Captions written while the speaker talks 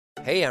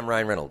Hey, I'm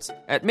Ryan Reynolds.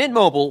 At Mint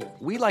Mobile,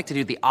 we like to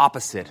do the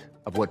opposite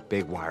of what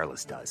Big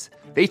Wireless does.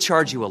 They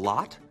charge you a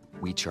lot,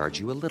 we charge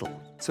you a little.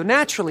 So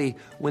naturally,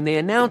 when they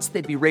announced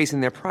they'd be raising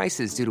their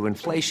prices due to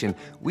inflation,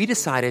 we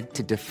decided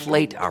to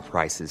deflate our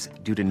prices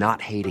due to not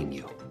hating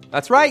you.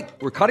 That's right.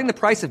 We're cutting the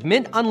price of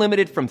Mint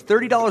Unlimited from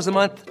 $30 a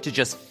month to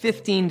just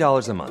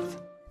 $15 a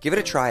month. Give it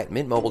a try at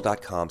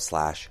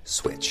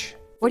mintmobile.com/switch.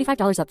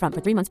 $45 up front for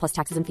 3 months plus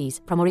taxes and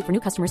fees. Promo rate for new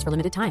customers for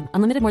limited time.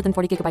 Unlimited more than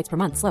 40 gigabytes per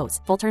month. Slows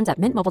full terms at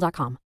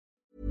mintmobile.com.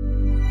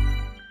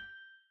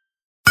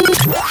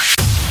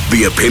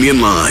 The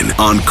Opinion Line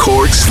on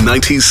Cork's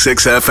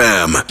 96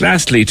 FM.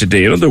 Lastly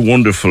today, another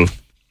wonderful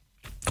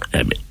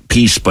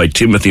piece by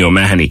Timothy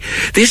O'Mahony.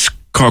 This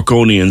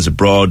Corkonians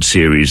Abroad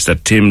series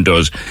that Tim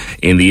does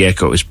in The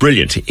Echo is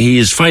brilliant. He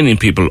is finding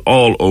people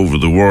all over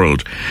the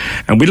world,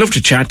 and we love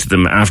to chat to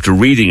them after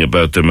reading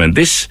about them. And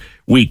this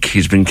week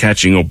he's been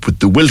catching up with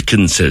the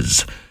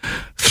Wilkinses,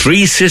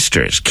 3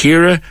 sisters,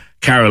 Ciara,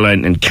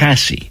 Caroline and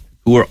Cassie,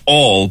 who are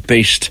all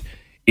based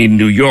in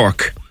New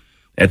York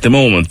at the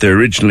moment. They're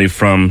originally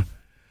from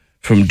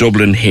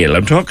Dublin Hill.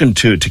 I'm talking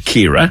to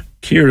Ciara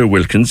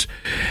Wilkins.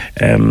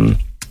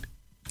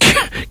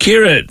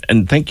 Ciara,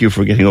 and thank you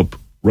for getting up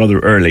rather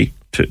early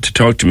to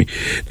talk to me.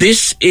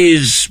 This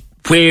is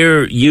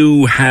where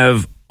you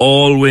have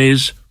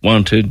always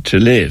wanted to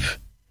live,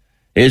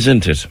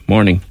 isn't it?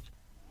 Morning.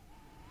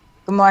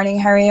 Good morning,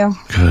 how are you?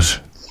 Good.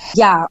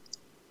 Yeah,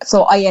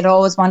 so I had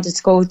always wanted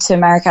to go to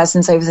America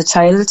since I was a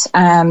child,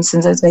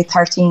 since I was like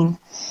 13.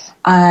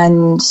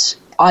 And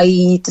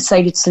I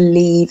decided to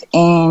leave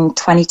in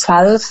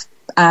 2012.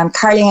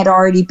 Caroline had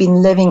already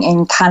been living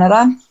in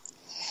Canada.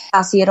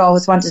 Cassie had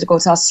always wanted to go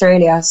to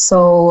Australia.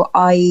 So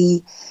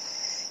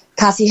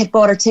Cassie had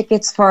bought her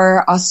tickets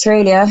for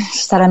Australia. She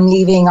said, I'm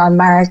leaving on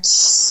March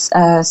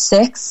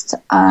 6th.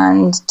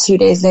 And 2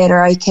 days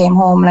later, I came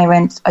home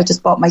and I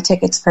just bought my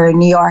tickets for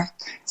New York.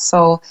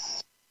 So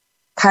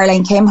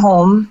Caroline came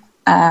home.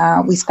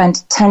 We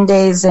spent 10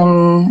 days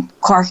in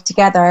Cork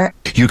together.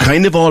 You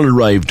kind of all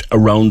arrived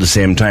around the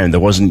same time. There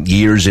wasn't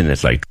years in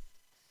it, like?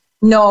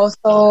 No,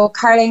 so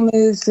Caroline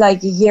moved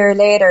like a year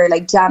later,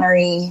 like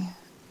January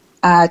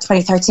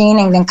 2013,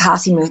 and then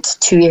Cassie moved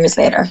 2 years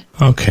later.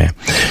 Okay.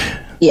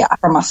 Yeah,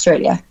 from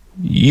Australia.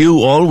 You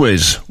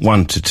always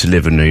wanted to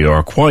live in New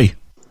York. Why?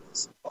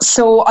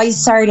 So I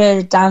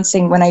started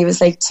dancing when I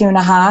was like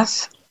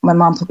 2.5. My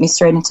mom put me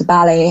straight into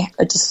ballet.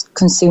 I just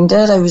consumed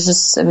it. It was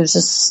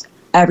just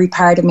every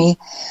part of me.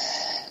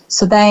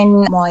 So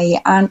then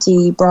my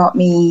auntie brought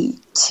me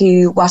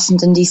to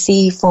Washington,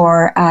 D.C.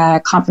 for a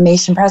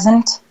confirmation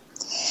present.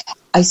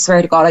 I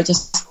swear to God, I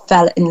just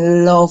fell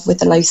in love with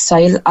the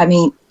lifestyle. I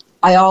mean,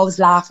 I always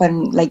laugh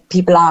when like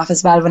people laugh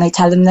as well when I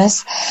tell them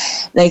this.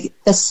 Like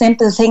the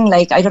simple thing,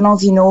 like I don't know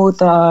if you know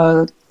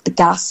the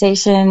gas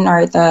station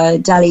or the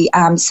deli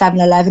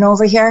 7-Eleven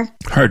over here.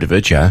 Heard of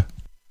it, yeah.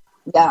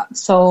 Yeah,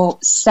 so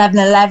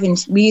 7-Eleven,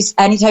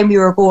 anytime we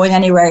were going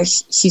anywhere,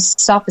 she'd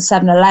stop at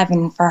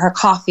 7-Eleven for her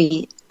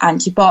coffee,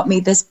 and she bought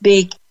me this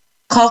big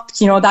cup,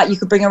 you know, that you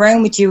could bring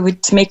around with you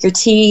to make your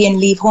tea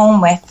and leave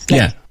home with. Like,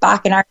 yeah.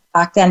 Back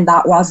then,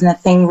 that wasn't a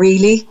thing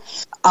really.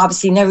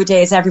 Obviously,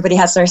 nowadays, everybody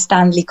has their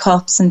Stanley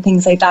cups and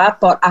things like that,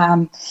 but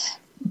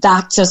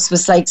that just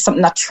was like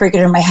something that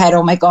triggered in my head.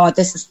 Oh my God,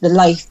 this is the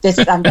life.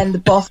 And then the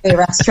buffet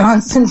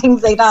restaurants and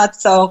things like that.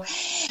 So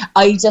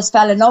I just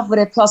fell in love with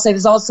it. Plus, I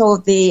was also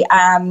the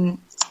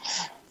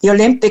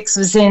Olympics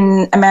was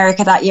in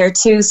America that year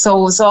too. So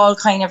it was all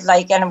kind of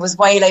like, and it was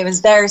while I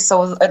was there.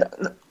 So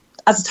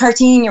as a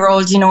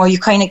 13-year-old, you know, you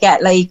kind of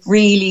get like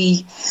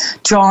really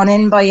drawn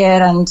in by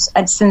it. And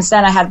since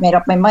then, I had made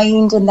up my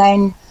mind. And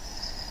then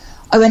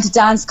I went to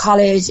dance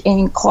college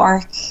in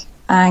Cork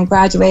and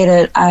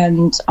graduated,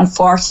 and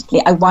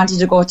unfortunately I wanted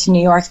to go to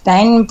New York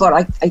then, but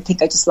I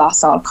think I just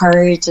lost all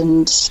courage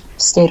and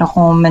stayed at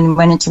home and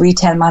went into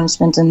retail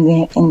management in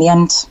the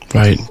end.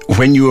 Right.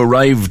 When you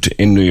arrived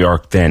in New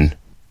York then?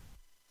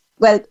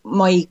 Well,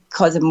 my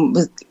cousin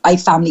I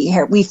have family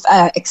here. We've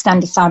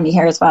extended family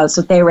here as well,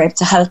 so they were able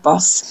to help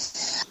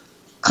us.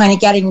 Kind of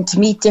getting to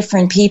meet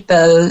different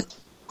people.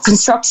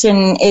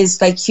 Construction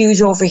is like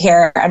huge over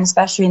here, and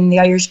especially in the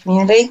Irish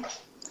community.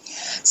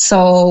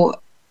 So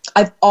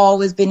I've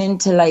always been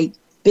into like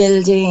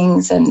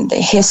buildings and the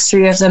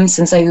history of them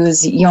since I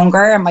was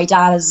younger, and my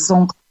dad has his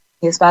own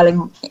company as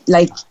well,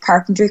 like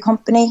carpentry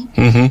company.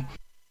 Mm-hmm.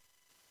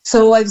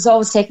 So I was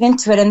always taken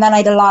into it, and then I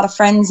had a lot of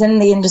friends in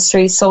the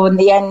industry. So in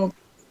the end,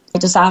 I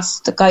just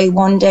asked the guy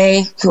one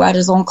day who had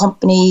his own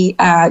company,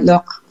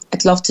 look,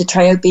 I'd love to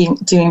try out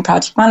doing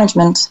project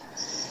management.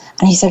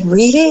 And he said,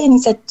 really? And he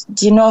said,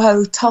 do you know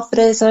how tough it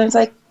is? And I was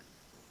like,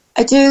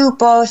 I do,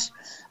 but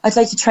I'd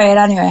like to try it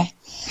anyway.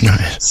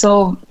 Nice.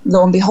 So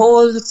lo and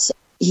behold,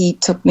 he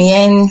took me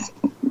in,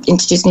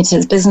 introduced me to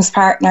his business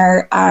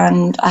partner,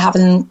 and I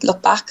haven't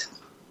looked back.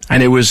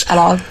 And it was at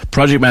all.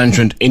 Project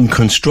management in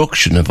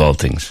construction of all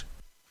things.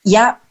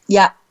 Yeah.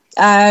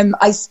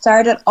 I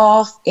started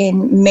off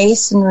in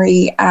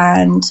masonry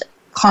and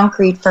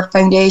concrete for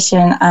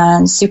foundation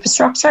and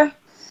superstructure,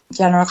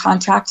 general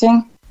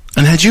contracting.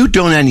 And had you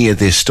done any of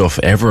this stuff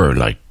ever,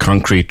 like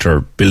concrete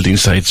or building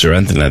sites or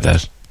anything like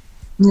that?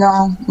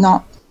 No.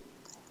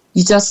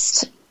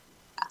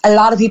 A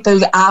lot of people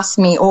ask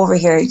me over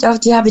here, do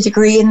you have a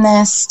degree in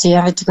this? Do you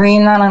have a degree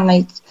in that? I'm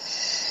like,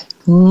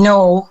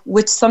 no,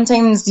 which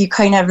sometimes you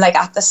kind of like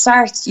at the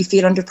start, you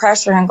feel under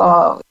pressure and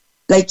go,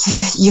 like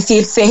you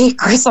feel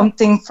fake or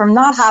something from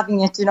not having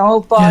it,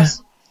 but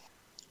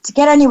to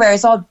get anywhere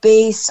is all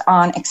based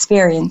on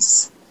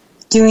experience,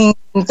 doing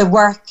the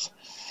work,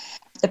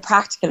 the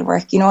practical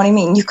work, you know what I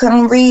mean? You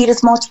can read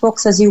as much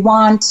books as you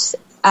want,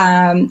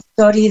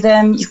 study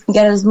them, you can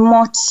get as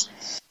much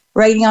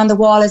writing on the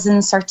wall as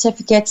in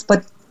certificates,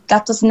 but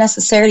that doesn't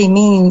necessarily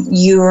mean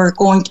you're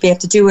going to be able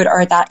to do it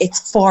or that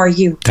it's for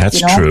you.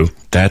 That's true.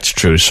 That's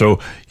true. So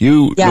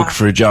you looked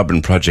for a job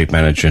in project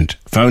management,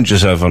 found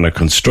yourself on a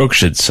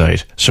construction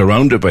site,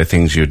 surrounded by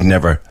things you'd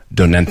never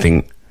done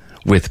anything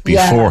with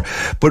before.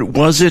 Yeah. But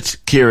was it,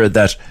 Ciara,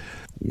 that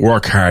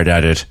work hard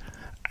at it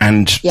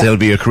and there'll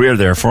be a career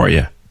there for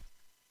you?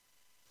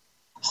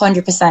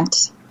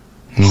 100%.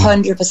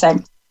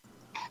 100%.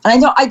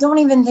 And I don't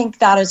even think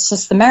that it's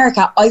just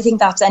America. I think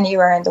that's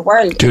anywhere in the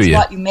world. It's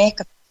what you make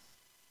of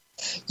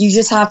it. You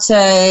just have to,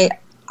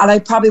 and I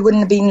probably wouldn't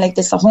have been like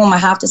this at home. I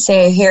have to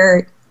say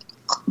here,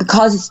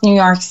 because it's New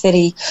York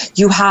City,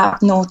 you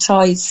have no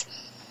choice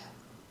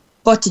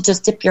but to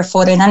just dip your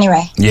foot in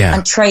anyway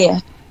and try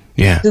it.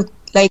 Yeah.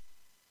 Like,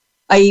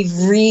 I've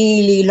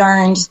really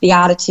learned the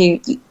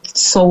attitude,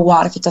 so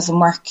what if it doesn't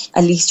work?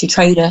 At least you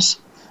tried it.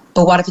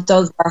 But what if it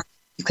does work?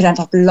 You could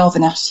end up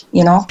loving it,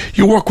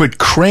 You work with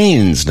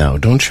cranes now,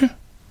 don't you?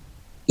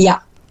 Yeah.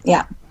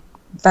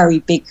 Very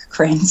big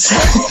cranes.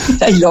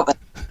 I love it.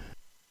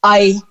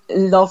 I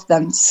love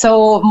them.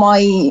 So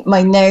my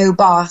now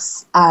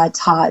boss, Todd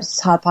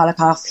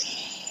Polikoff,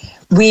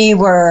 we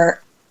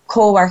were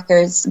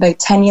co-workers about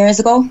 10 years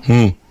ago.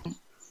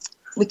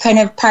 We kind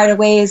of parted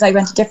ways. I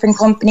went to different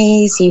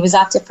companies. He was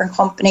at different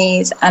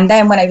companies. And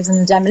then when I was in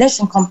the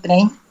demolition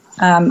company,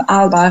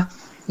 Alba,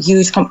 a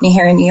huge company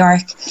here in New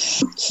York,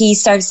 he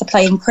started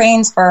supplying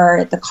cranes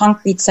for the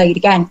concrete side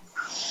again.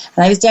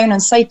 And I was down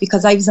on site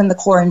because I was in the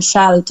core and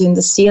shell doing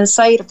the steel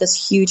side of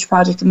this huge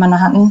project in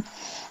Manhattan.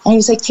 And he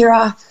was like,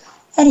 Ciara,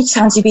 any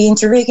chance you'd be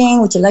into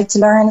rigging? Would you like to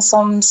learn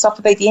some stuff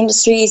about the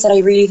industry? He said, I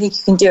really think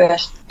you can do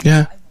it.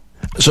 Yeah.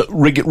 So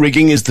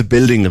rigging is the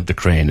building of the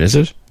crane, is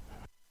it?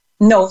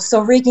 No,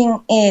 so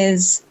rigging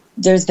is,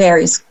 there's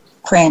various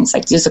cranes.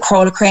 Like there's a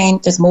crawler crane,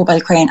 there's a mobile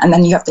crane, and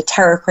then you have the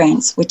tower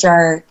cranes, which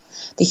are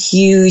the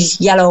huge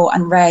yellow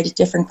and red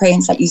different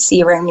cranes that you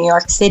see around New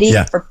York City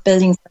for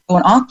buildings that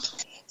are going up.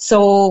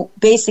 So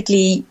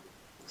basically,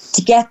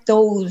 to get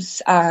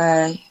those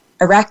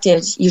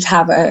erected, you'd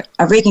have a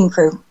rigging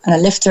crew and a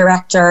lift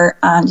erector,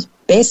 and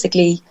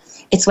basically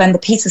it's when the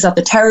pieces of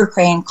the tower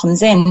crane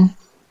comes in,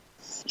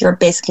 you're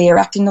basically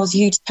erecting those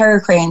huge tower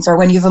cranes. Or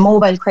when you have a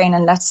mobile crane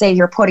and let's say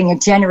you're putting a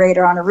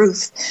generator on a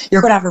roof, you're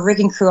going to have a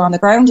rigging crew on the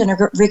ground and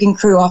a rigging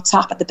crew up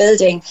top of the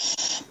building.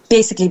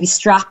 Basically we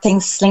strap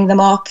things, sling them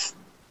up,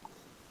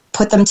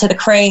 put them to the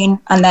crane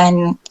and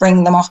then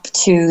bring them up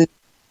to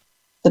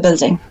the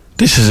building.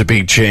 This is a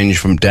big change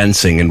from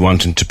dancing and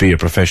wanting to be a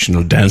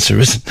professional dancer,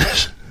 isn't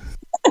it?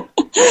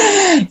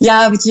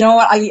 Yeah, but you know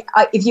what? I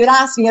if you'd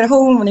asked me at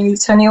home when I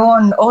was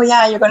 21, oh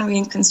yeah, you're going to be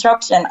in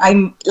construction,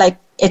 I'm like,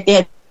 if they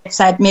had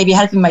said maybe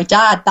helping my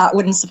dad, that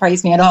wouldn't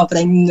surprise me at all. But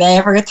I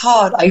never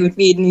thought I would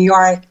be in New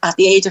York at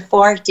the age of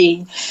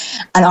 40,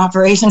 an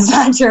operations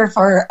manager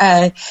for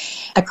a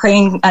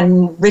crane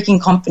and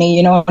rigging company.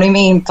 You know what I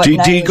mean? But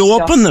do you go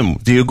up on them?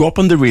 Do you go up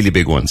on the really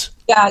big ones?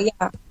 Yeah.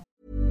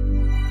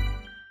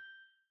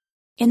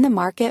 In the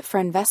market for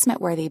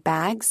investment-worthy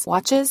bags,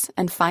 watches,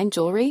 and fine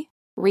jewelry,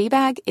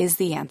 Rebag is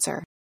the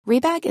answer.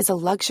 Rebag is a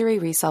luxury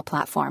resale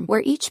platform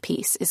where each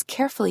piece is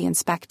carefully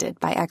inspected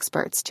by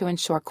experts to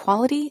ensure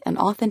quality and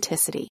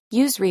authenticity.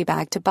 Use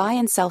Rebag to buy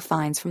and sell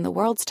finds from the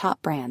world's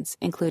top brands,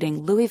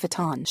 including Louis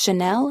Vuitton,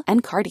 Chanel,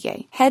 and Cartier.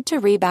 Head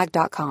to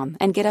Rebag.com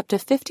and get up to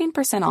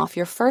 15% off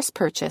your first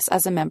purchase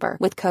as a member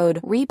with code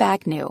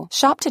REBAGNEW.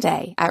 Shop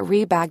today at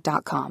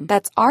Rebag.com.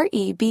 That's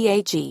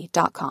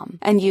REBAG.com.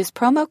 And use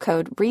promo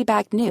code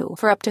REBAGNEW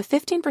for up to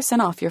 15%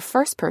 off your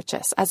first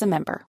purchase as a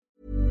member.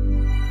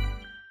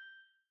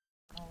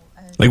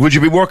 Like, would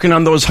you be working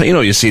on those,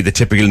 you see the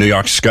typical New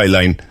York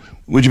skyline.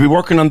 Would you be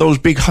working on those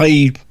big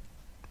high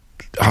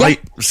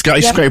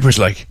skyscrapers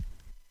like?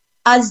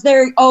 As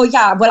they're,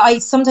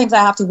 well, sometimes I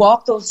have to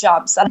walk those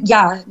jobs. And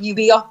you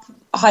be up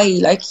high,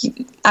 like,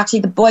 actually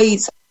the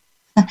boys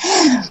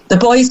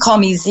call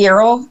me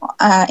Zero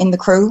in the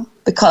crew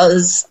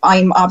because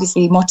I'm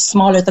obviously much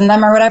smaller than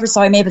them or whatever,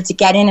 so I'm able to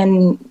get in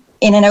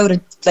and out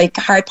of, like,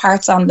 hard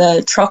parts on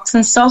the trucks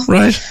and stuff.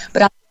 Right.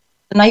 But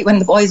the night when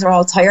the boys are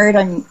all tired,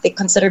 they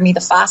consider me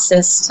the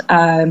fastest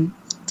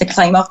to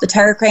climb up the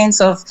tower crane.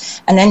 So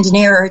if an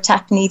engineer or a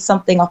tech needs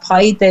something up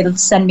high, they'll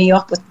send me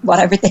up with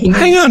whatever they need.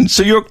 Hang on,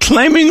 so you're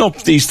climbing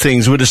up these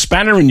things with a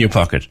spanner in your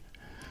pocket?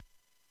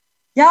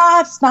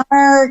 Yeah,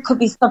 spanner, could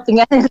be something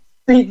else.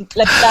 like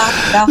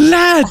that.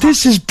 Lad,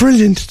 this is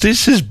brilliant.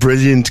 This is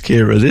brilliant,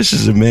 Ciara. This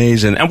is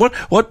amazing. And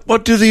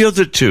what do the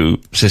other two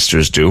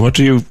sisters do? What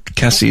do you,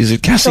 Cassie? Is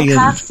it Cassie? So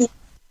Cassie,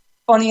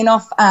 funny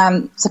enough,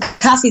 so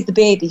Cassie's the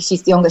baby.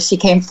 She's the youngest. She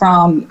came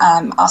from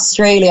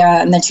Australia,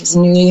 and then she was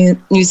in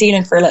New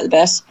Zealand for a little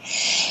bit.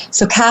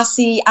 So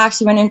Cassie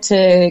actually went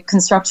into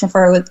construction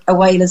for a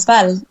while as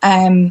well.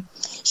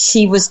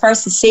 She was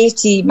first a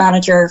safety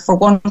manager for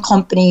one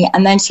company,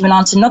 and then she went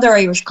on to another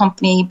Irish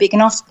company, big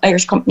enough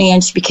Irish company,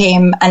 and she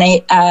became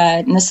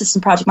an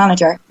assistant project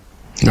manager.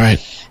 Right.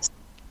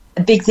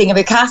 A big thing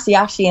about Cassie,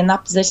 actually, in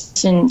that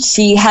position,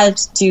 she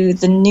helped do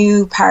the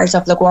new part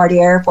of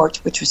LaGuardia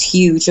Airport, which was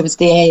huge. It was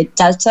the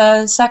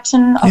Delta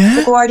section of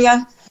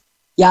LaGuardia.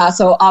 Yeah,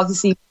 so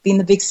obviously being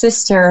the big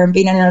sister and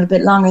being in it a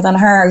bit longer than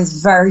her, I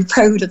was very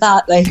proud of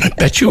that. Like, I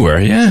bet you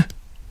were, yeah.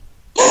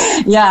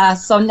 Yeah,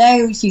 so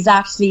now she's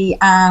actually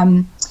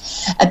a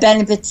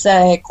benefits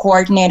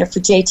coordinator for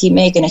JT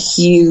Megan, a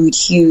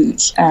huge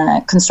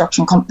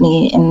construction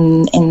company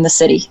in the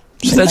city.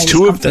 So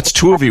that's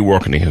two of you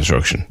working in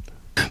construction.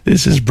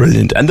 This is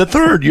brilliant. And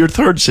your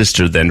third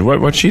sister then,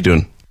 what's she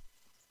doing?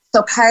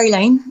 So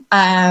Caroline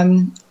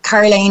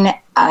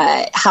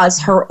has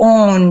her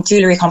own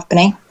jewellery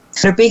company.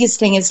 Her biggest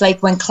thing is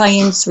like when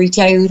clients reach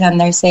out and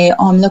they say,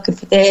 oh, I'm looking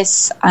for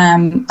this,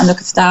 I'm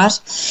looking for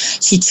that.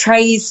 She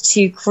tries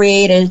to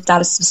create it that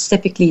is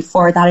specifically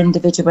for that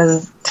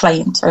individual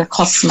client or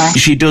customer.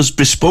 She does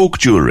bespoke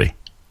jewellery?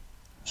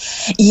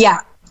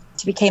 Yeah.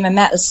 She became a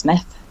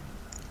metalsmith.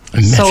 A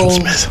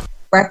metalsmith?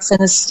 Works in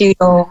the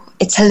studio.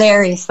 It's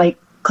hilarious, like,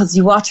 because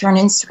you watch her on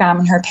Instagram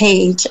and her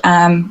page,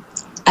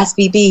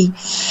 SBB,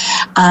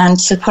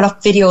 and she'll put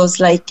up videos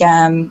like,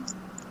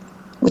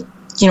 with,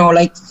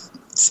 like,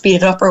 speed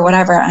it up or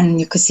whatever, and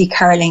you could see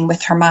Caroline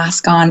with her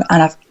mask on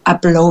and a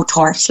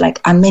blowtorch,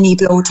 like a mini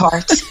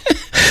blowtorch.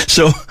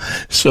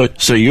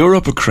 So you're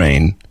up a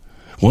crane,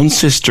 one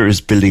sister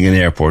is building an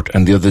airport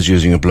and the other's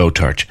using a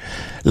blowtorch.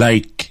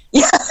 Like,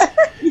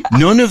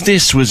 none of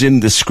this was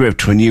in the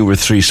script when you were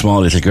three small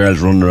little girls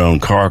running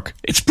around Cork.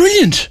 It's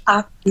brilliant.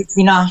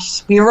 Absolutely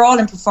not. We were all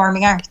in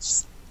performing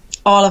arts,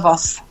 all of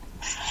us.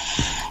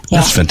 Yeah.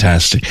 That's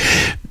fantastic.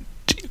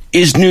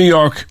 Is New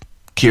York,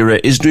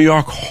 Ciara,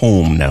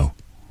 home now?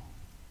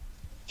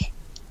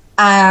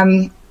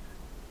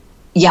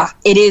 Yeah,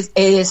 it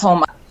is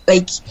home.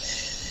 Like,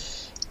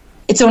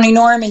 it's only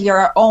normal.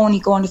 You're only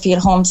going to feel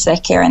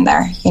homesick here and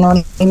there. You know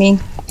what I mean?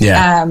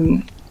 Yeah.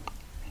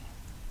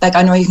 Like,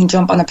 I know you can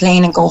jump on a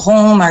plane and go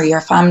home, or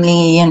your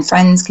family and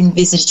friends can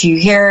visit you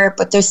here,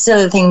 but there's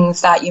still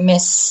things that you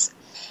miss.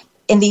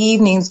 In the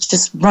evenings,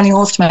 just running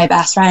off to my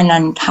best friend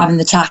and having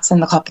the chats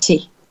and the cup of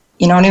tea.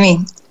 You know what I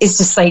mean? It's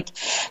just like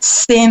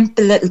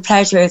simple little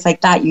pleasures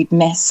like that you'd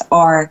miss.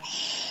 Or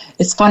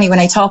it's funny when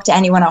I talk to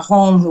anyone at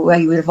home who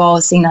I would have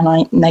always seen on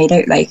a night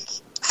out, like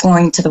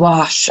going to the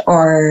Wash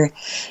or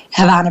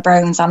Havana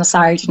Browns on a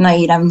Saturday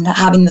night, and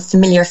having the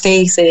familiar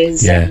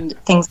faces and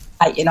things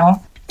like that, you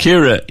know.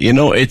 Ciara,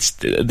 it's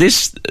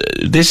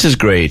this is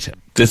great.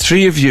 The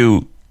three of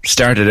you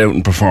started out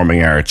in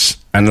performing arts,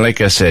 and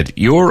like I said,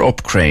 you're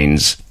up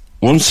cranes.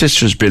 One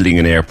sister's building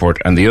an airport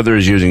and the other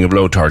is using a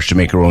blowtorch to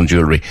make her own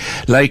jewellery.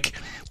 Like,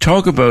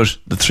 talk about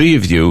the three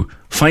of you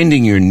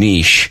finding your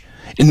niche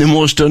in the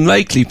most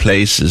unlikely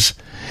places.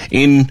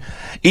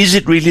 Is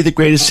it really the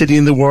greatest city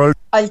in the world?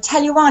 I'll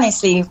tell you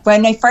honestly,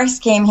 when I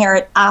first came here,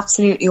 it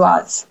absolutely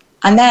was.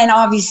 And then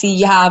obviously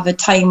you have a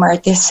time where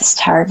this is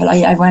terrible,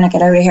 I want to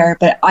get out of here.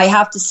 But I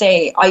have to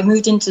say, I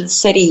moved into the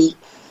city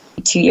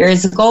 2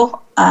 years ago,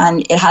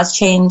 and it has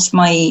changed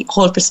my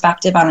whole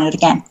perspective on it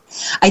again.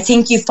 I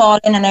think you fall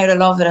in and out of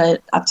love with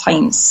it at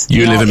times.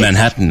 You live in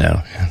Manhattan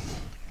now?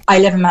 I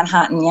live in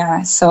Manhattan,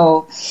 yeah.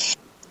 So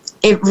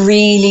it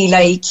really,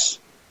 like,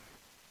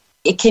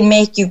 it can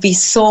make you be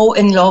so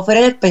in love with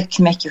it, but it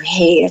can make you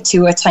hate it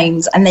too at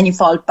times, and then you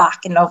fall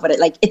back in love with it.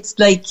 Like, it's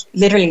like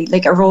literally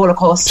like a roller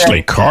coaster. It's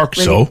like Cork,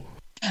 really. So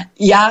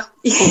yeah,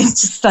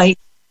 it's just like,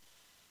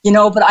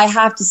 but I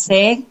have to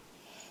say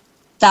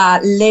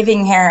that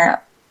living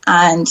here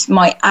and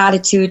my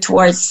attitude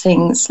towards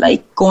things,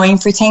 like going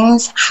for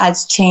things,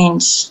 has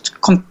changed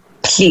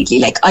completely.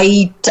 Like,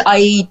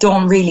 I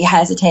don't really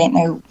hesitate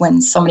now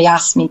when somebody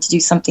asks me to do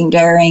something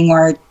daring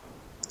or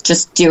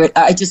just do it.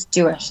 I just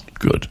do it.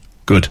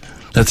 Good.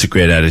 That's a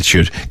great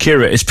attitude.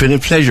 Ciara, it's been a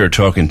pleasure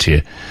talking to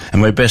you,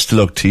 and my best of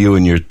luck to you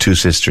and your two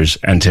sisters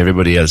and to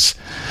everybody else.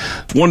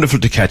 Wonderful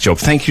to catch up.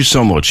 Thank you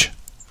so much.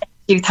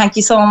 Thank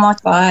you so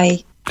much.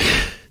 Bye.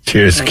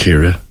 Cheers,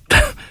 Ciara.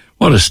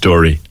 What a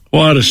story.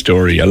 What a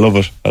story. I love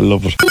it.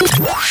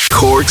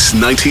 Cork's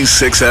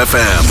 96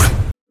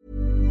 FM.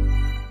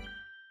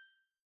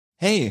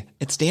 Hey,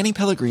 it's Danny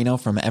Pellegrino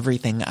from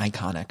Everything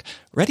Iconic.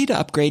 Ready to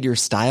upgrade your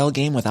style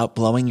game without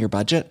blowing your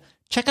budget?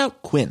 Check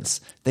out Quince.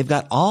 They've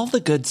got all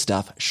the good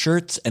stuff,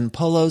 shirts and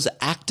polos,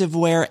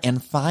 activewear,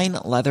 and fine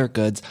leather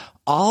goods,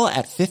 all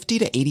at 50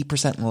 to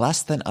 80%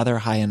 less than other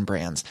high-end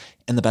brands.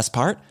 And the best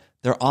part?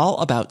 They're all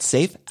about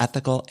safe,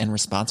 ethical, and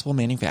responsible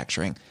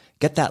manufacturing.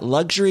 Get that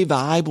luxury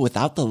vibe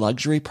without the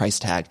luxury price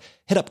tag.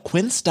 Hit up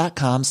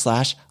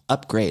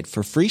quince.com/upgrade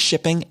for free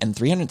shipping and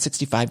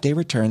 365-day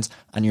returns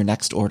on your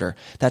next order.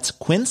 That's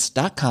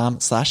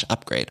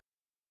quince.com/upgrade.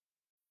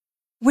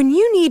 When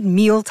you need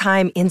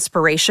mealtime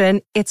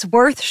inspiration, it's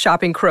worth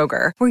shopping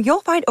Kroger, where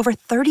you'll find over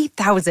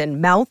 30,000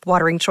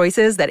 mouth-watering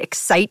choices that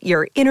excite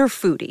your inner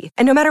foodie.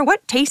 And no matter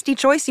what tasty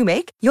choice you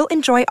make, you'll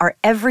enjoy our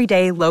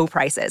everyday low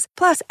prices,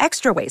 plus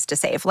extra ways to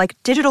save, like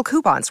digital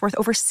coupons worth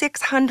over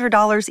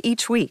 $600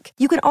 each week.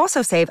 You can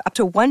also save up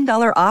to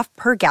 $1 off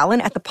per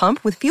gallon at the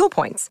pump with fuel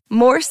points.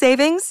 More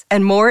savings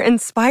and more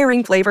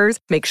inspiring flavors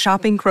make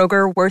shopping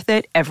Kroger worth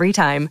it every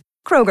time.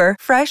 Kroger,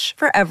 fresh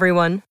for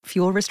everyone.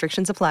 Fuel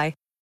restrictions apply.